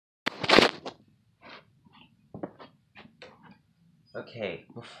Okay,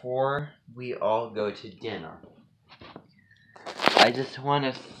 before we all go to dinner, I just want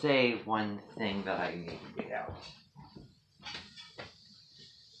to say one thing that I need to get out.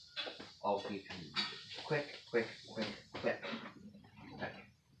 I'll be quick.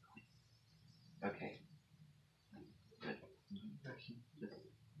 Okay. Good.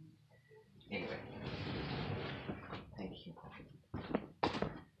 Anyway, thank you.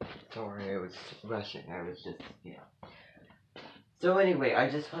 Sorry, I was rushing. I was just, So anyway, I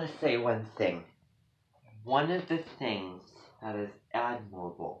just want to say one thing. One of the things that is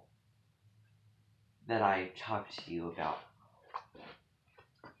admirable that I talked to you about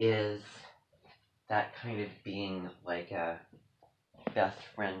is that kind of being like a best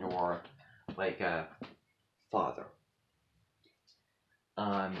friend or like a father.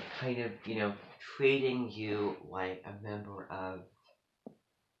 Kind of, treating you like a member of,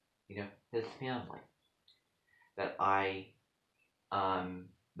 his family. That I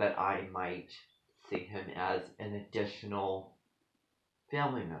might see him as an additional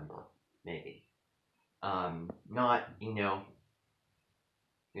family member, maybe. Not,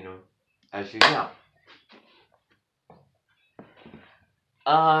 as you know.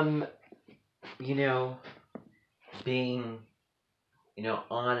 Um, you know, being,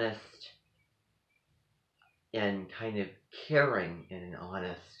 honest and kind of caring in an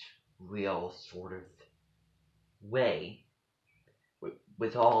honest, real sort of way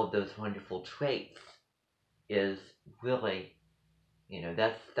with all of those wonderful traits is really,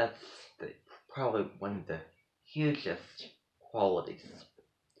 that's probably one of the hugest qualities,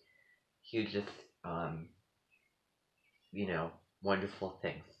 hugest, um, wonderful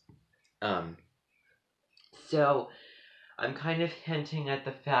things. Um, so I'm kind of hinting at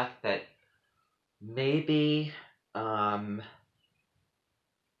the fact that maybe,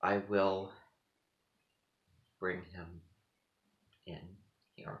 I will bring him in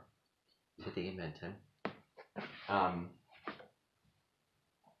here to the Edmonton.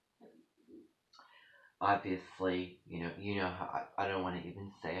 Obviously, you know how I don't want to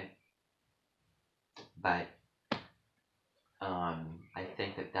even say it, but I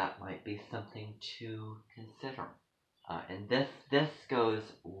think that might be something to consider. And this goes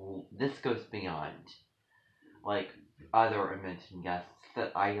beyond like other Edmonton guests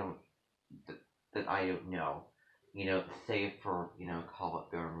that that I don't know. Save for Call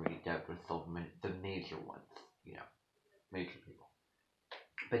It Bill and Reed, Douglas Silverman, the major ones. Major people.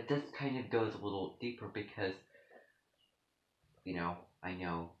 But this kind of goes a little deeper because I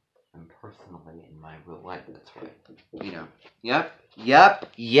know him personally in my real life. That's why. Yep.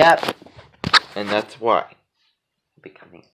 And that's why. Becoming